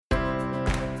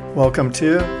Welcome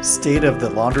to State of the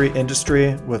Laundry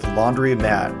Industry with Laundry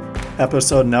Matt,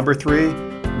 episode number 3,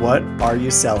 What Are You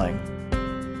Selling?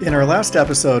 In our last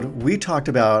episode, we talked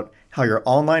about how your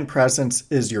online presence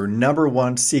is your number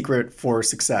one secret for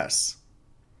success.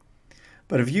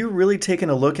 But have you really taken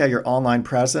a look at your online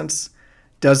presence?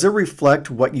 Does it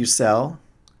reflect what you sell?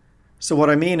 So what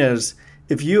I mean is,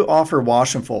 if you offer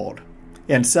wash and fold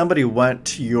and somebody went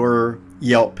to your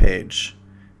Yelp page,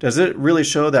 does it really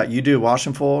show that you do wash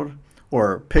and fold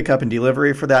or pick up and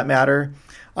delivery for that matter?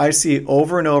 I see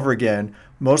over and over again,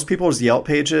 most people's Yelp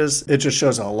pages, it just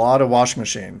shows a lot of washing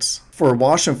machines. For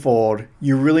wash and fold,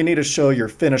 you really need to show your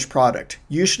finished product.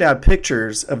 You should have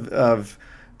pictures of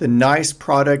the nice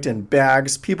product in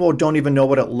bags. People don't even know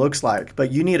what it looks like,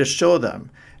 but you need to show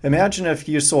them. Imagine if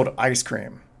you sold ice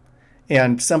cream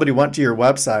and somebody went to your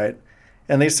website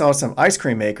and they saw some ice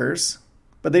cream makers,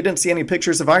 but they didn't see any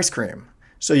pictures of ice cream.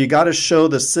 So you got to show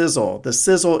the sizzle. The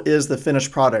sizzle is the finished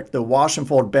product, the wash and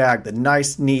fold bag, the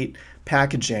nice, neat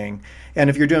packaging. And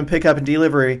if you're doing pickup and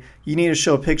delivery, you need to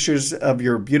show pictures of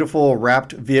your beautiful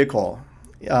wrapped vehicle.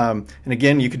 And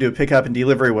again, you could do a pickup and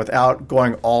delivery without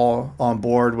going all on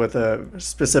board with a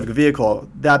specific vehicle.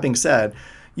 That being said,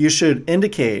 you should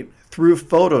indicate through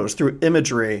photos, through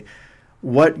imagery,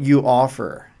 what you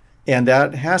offer. And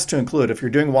that has to include, if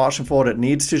you're doing wash and fold, it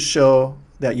needs to show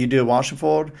that you do wash and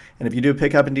fold. And if you do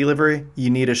pick up and delivery, you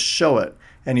need to show it.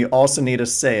 And you also need to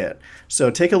say it.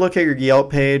 So take a look at your Yelp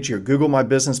page, your Google My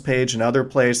Business page, and other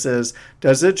places.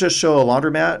 Does it just show a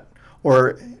laundromat?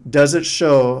 Or does it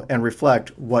show and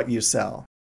reflect what you sell?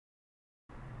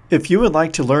 If you would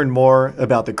like to learn more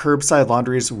about the Curbside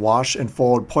Laundry's wash and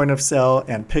fold point of sale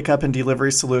and pickup and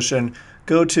delivery solution,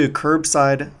 go to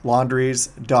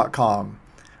curbsidelaundries.com.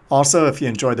 Also, if you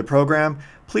enjoyed the program,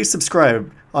 please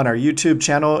subscribe on our YouTube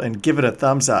channel and give it a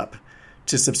thumbs up.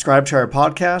 To subscribe to our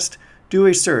podcast, do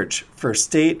a search for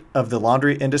State of the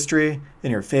Laundry Industry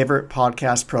in your favorite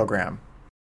podcast program.